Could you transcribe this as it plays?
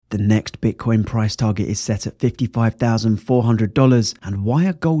The next Bitcoin price target is set at $55,400, and why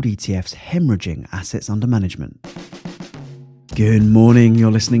are gold ETFs hemorrhaging assets under management? Good morning,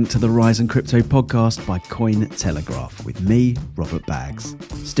 you're listening to the Rise in Crypto podcast by Cointelegraph with me, Robert Baggs,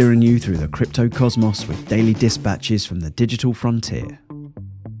 steering you through the crypto cosmos with daily dispatches from the digital frontier.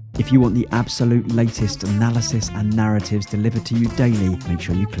 If you want the absolute latest analysis and narratives delivered to you daily, make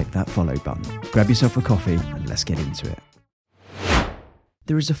sure you click that follow button. Grab yourself a coffee and let's get into it.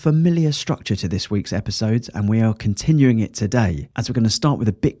 There is a familiar structure to this week's episodes, and we are continuing it today, as we're going to start with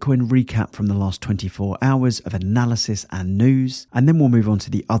a Bitcoin recap from the last 24 hours of analysis and news, and then we'll move on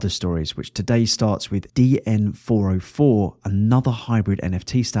to the other stories, which today starts with DN404, another hybrid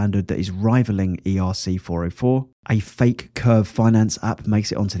NFT standard that is rivaling ERC404. A fake Curve finance app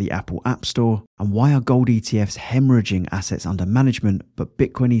makes it onto the Apple App Store, and why are gold ETFs hemorrhaging assets under management, but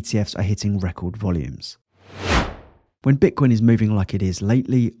Bitcoin ETFs are hitting record volumes. When Bitcoin is moving like it is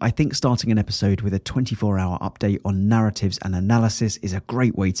lately, I think starting an episode with a 24-hour update on narratives and analysis is a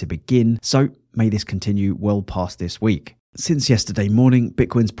great way to begin, so may this continue well past this week. Since yesterday morning,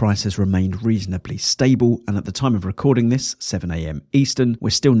 Bitcoin's price has remained reasonably stable, and at the time of recording this, 7 a.m. Eastern,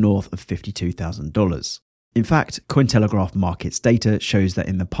 we're still north of $52,000. In fact, Cointelegraph Markets data shows that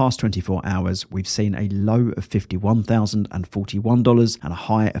in the past 24 hours, we've seen a low of $51,041 and a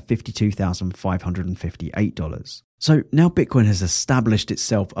high of $52,558. So now Bitcoin has established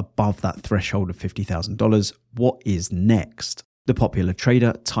itself above that threshold of $50,000. What is next? The popular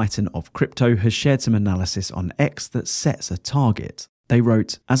trader Titan of Crypto has shared some analysis on X that sets a target. They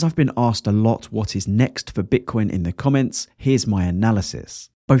wrote, "As I've been asked a lot what is next for Bitcoin in the comments, here's my analysis.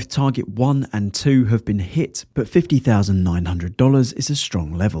 Both target 1 and 2 have been hit, but $50,900 is a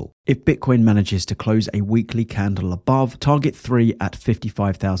strong level. If Bitcoin manages to close a weekly candle above, target 3 at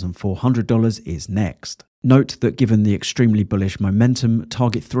 $55,400 is next. Note that given the extremely bullish momentum,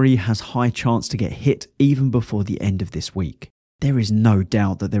 target 3 has high chance to get hit even before the end of this week. There is no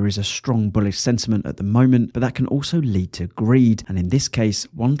doubt that there is a strong bullish sentiment at the moment, but that can also lead to greed, and in this case,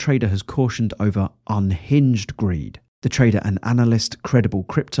 one trader has cautioned over unhinged greed. The trader and analyst Credible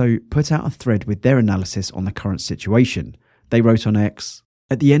Crypto put out a thread with their analysis on the current situation. They wrote on X,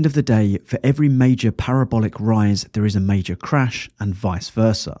 "At the end of the day, for every major parabolic rise, there is a major crash and vice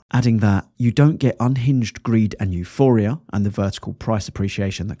versa." Adding that you don't get unhinged greed and euphoria and the vertical price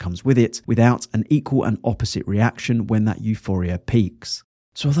appreciation that comes with it without an equal and opposite reaction when that euphoria peaks.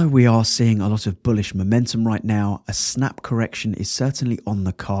 So although we are seeing a lot of bullish momentum right now, a snap correction is certainly on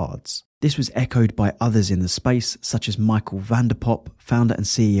the cards. This was echoed by others in the space, such as Michael Vanderpop, founder and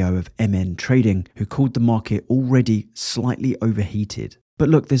CEO of MN Trading, who called the market already slightly overheated. But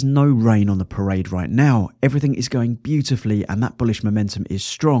look, there's no rain on the parade right now. Everything is going beautifully and that bullish momentum is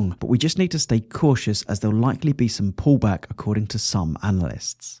strong, but we just need to stay cautious as there'll likely be some pullback according to some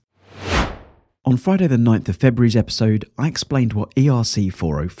analysts. On Friday the 9th of February's episode, I explained what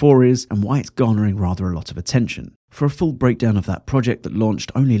ERC404 is and why it's garnering rather a lot of attention. For a full breakdown of that project that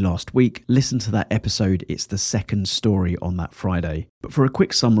launched only last week, listen to that episode, it's the second story on that Friday. But for a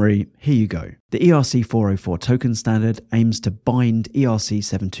quick summary, here you go. The ERC404 token standard aims to bind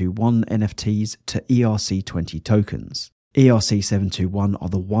ERC721 NFTs to ERC20 tokens. ERC721 are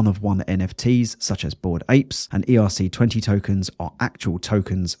the one-of-one NFTs such as Bored Apes, and ERC20 tokens are actual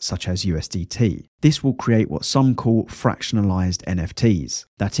tokens such as USDT. This will create what some call fractionalized NFTs.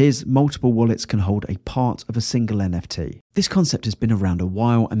 That is, multiple wallets can hold a part of a single NFT. This concept has been around a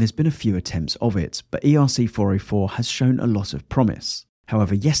while and there's been a few attempts of it, but ERC404 has shown a lot of promise.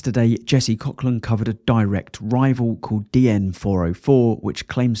 However, yesterday, Jesse Coughlin covered a direct rival called DN404, which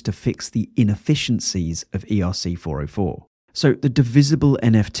claims to fix the inefficiencies of ERC404. So the divisible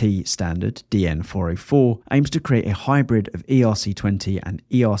NFT standard, DN404, aims to create a hybrid of ERC20 and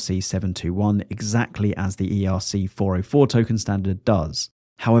ERC721 exactly as the ERC404 token standard does.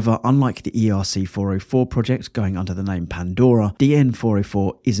 However, unlike the ERC404 project going under the name Pandora,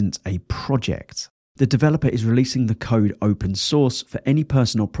 DN404 isn't a project. The developer is releasing the code open source for any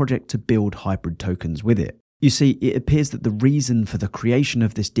person or project to build hybrid tokens with it. You see, it appears that the reason for the creation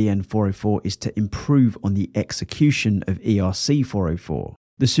of this DN404 is to improve on the execution of ERC404.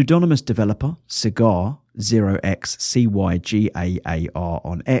 The pseudonymous developer, Cigar, 0xCYGAAR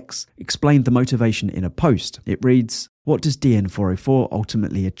on X, explained the motivation in a post. It reads, "What does DN404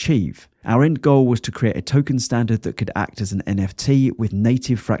 ultimately achieve? Our end goal was to create a token standard that could act as an NFT with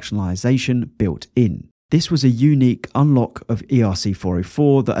native fractionalization built in. This was a unique unlock of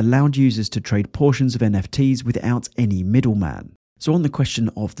ERC404 that allowed users to trade portions of NFTs without any middleman." So on the question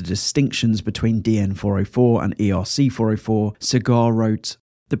of the distinctions between DN404 and ERC404, Cigar wrote,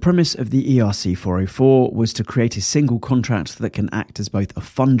 The premise of the ERC 404 was to create a single contract that can act as both a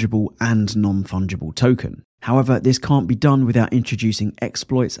fungible and non-fungible token. However, this can't be done without introducing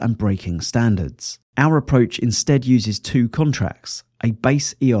exploits and breaking standards. Our approach instead uses two contracts, a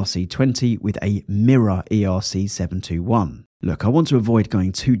base ERC20 with a mirror ERC721. Look, I want to avoid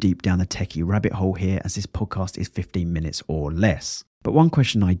going too deep down the techie rabbit hole here as this podcast is 15 minutes or less. But one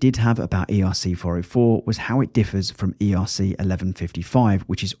question I did have about ERC 404 was how it differs from ERC 1155,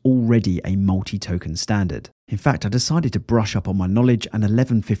 which is already a multi-token standard. In fact, I decided to brush up on my knowledge, and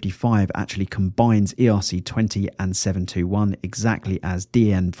 1155 actually combines ERC 20 and 721 exactly as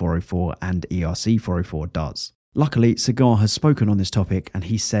DN 404 and ERC 404 does. Luckily, Cigar has spoken on this topic, and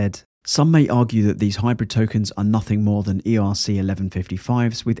he said, "Some may argue that these hybrid tokens are nothing more than ERC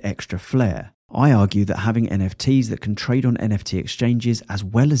 1155s with extra flair. I argue that having NFTs that can trade on NFT exchanges as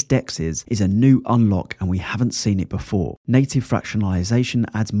well as DEXs is a new unlock, and we haven't seen it before. Native fractionalization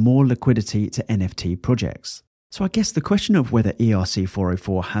adds more liquidity to NFT projects." So I guess the question of whether ERC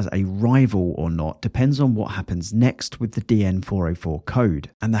 404 has a rival or not depends on what happens next with the DN 404 code,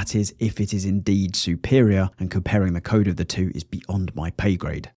 and that is if it is indeed superior, and comparing the code of the two is beyond my pay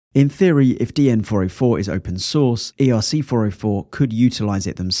grade. In theory, if DN 404 is open source, ERC 404 could utilize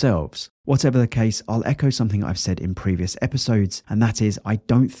it themselves. Whatever the case, I'll echo something I've said in previous episodes, and that is I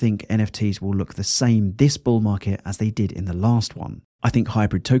don't think NFTs will look the same this bull market as they did in the last one. I think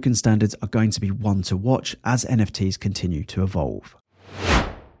hybrid token standards are going to be one to watch as NFTs continue to evolve.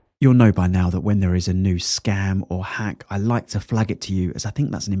 You'll know by now that when there is a new scam or hack, I like to flag it to you as I think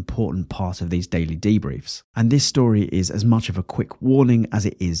that's an important part of these daily debriefs. And this story is as much of a quick warning as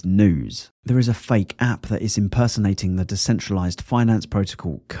it is news. There is a fake app that is impersonating the decentralized finance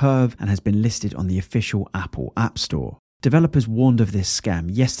protocol Curve and has been listed on the official Apple App Store. Developers warned of this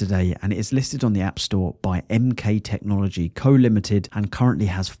scam yesterday, and it is listed on the App Store by MK Technology Co. Limited and currently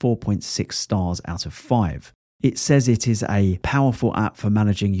has 4.6 stars out of 5. It says it is a powerful app for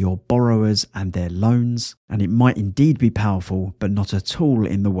managing your borrowers and their loans, and it might indeed be powerful, but not a tool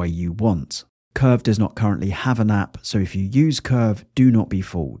in the way you want. Curve does not currently have an app, so if you use Curve, do not be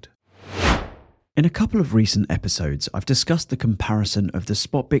fooled. In a couple of recent episodes, I've discussed the comparison of the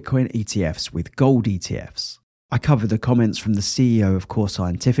spot Bitcoin ETFs with gold ETFs. I covered the comments from the CEO of Core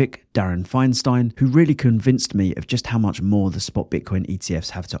Scientific, Darren Feinstein, who really convinced me of just how much more the spot Bitcoin ETFs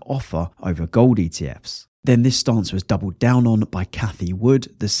have to offer over gold ETFs. Then this stance was doubled down on by Cathie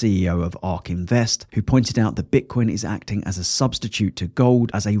Wood, the CEO of ARK Invest, who pointed out that Bitcoin is acting as a substitute to gold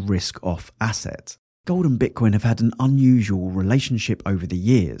as a risk-off asset. Gold and Bitcoin have had an unusual relationship over the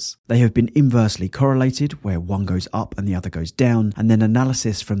years. They have been inversely correlated, where one goes up and the other goes down, and then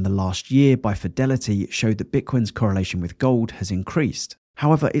analysis from the last year by Fidelity showed that Bitcoin's correlation with gold has increased.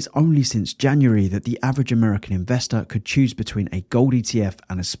 However, it's only since January that the average American investor could choose between a gold ETF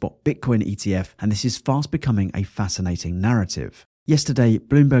and a spot Bitcoin ETF, and this is fast becoming a fascinating narrative. Yesterday,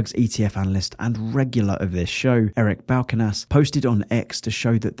 Bloomberg's ETF analyst and regular of this show, Eric Balkanas, posted on X to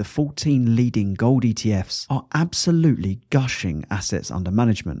show that the 14 leading gold ETFs are absolutely gushing assets under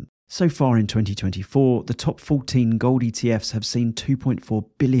management. So far in 2024, the top 14 gold ETFs have seen $2.4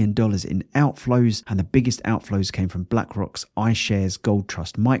 billion in outflows, and the biggest outflows came from BlackRock's iShares Gold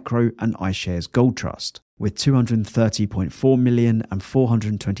Trust Micro and iShares Gold Trust, with $230.4 million and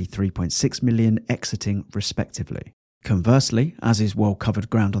 $423.6 million exiting respectively. Conversely, as is well covered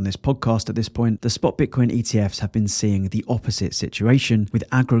ground on this podcast at this point, the spot Bitcoin ETFs have been seeing the opposite situation, with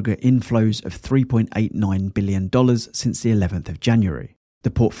aggregate inflows of $3.89 billion since the 11th of January. The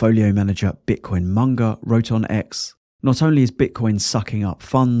portfolio manager Bitcoin Munger wrote on X, "Not only is Bitcoin sucking up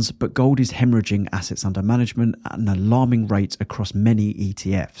funds, but gold is hemorrhaging assets under management at an alarming rate across many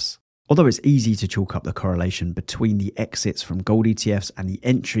ETFs." Although it's easy to chalk up the correlation between the exits from gold ETFs and the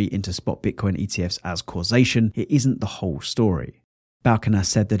entry into spot Bitcoin ETFs as causation, it isn't the whole story. Balkanas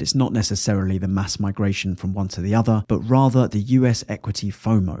said that it's not necessarily the mass migration from one to the other, but rather the US equity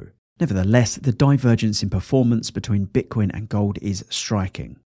FOMO. Nevertheless, the divergence in performance between Bitcoin and gold is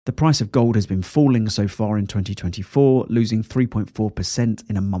striking. The price of gold has been falling so far in 2024, losing 3.4%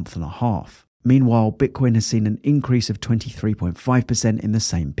 in a month and a half. Meanwhile, Bitcoin has seen an increase of 23.5% in the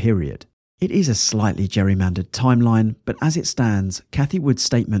same period. It is a slightly gerrymandered timeline, but as it stands, Cathie Wood's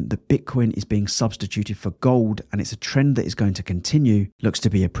statement that Bitcoin is being substituted for gold and it's a trend that is going to continue looks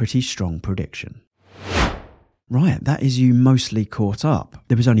to be a pretty strong prediction. Right, that is you mostly caught up.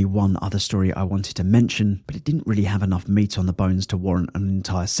 There was only one other story I wanted to mention, but it didn't really have enough meat on the bones to warrant an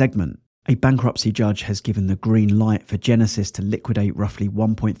entire segment. A bankruptcy judge has given the green light for Genesis to liquidate roughly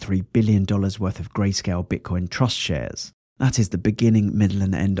 $1.3 billion worth of Grayscale Bitcoin Trust shares. That is the beginning, middle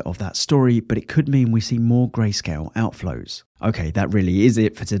and end of that story, but it could mean we see more grayscale outflows. Okay, that really is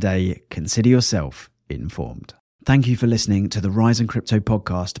it for today. Consider yourself informed. Thank you for listening to the Rise in Crypto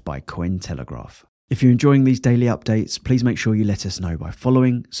podcast by Cointelegraph. If you're enjoying these daily updates, please make sure you let us know by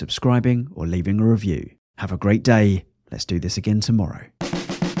following, subscribing, or leaving a review. Have a great day. Let's do this again tomorrow.